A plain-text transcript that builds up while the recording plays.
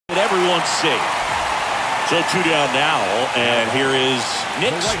one safe. So 2 down now, and here is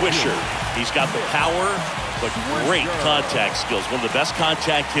Nick Swisher. He's got the power, but great contact skills. One of the best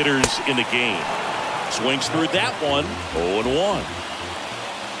contact hitters in the game. Swings through that one, 0-1.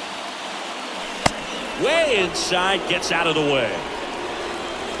 Way inside, gets out of the way.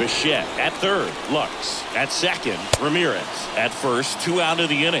 Bichette at third, Lux at second, Ramirez at first, 2 out of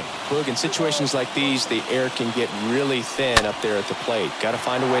the inning. Look, in situations like these, the air can get really thin up there at the plate. Got to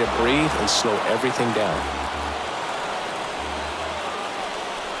find a way to breathe and slow everything down.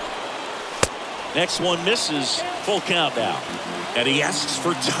 Next one misses, full count now. And he asks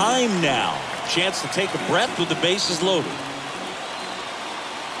for time now. Chance to take a breath with the bases loaded.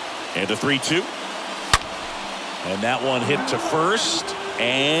 And a 3-2. And that one hit to first.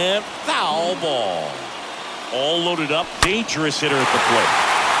 And foul ball. All loaded up. Dangerous hitter at the plate.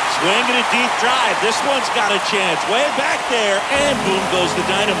 Swinging a deep drive. This one's got a chance. Way back there. And boom goes the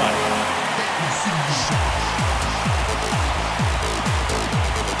dynamite.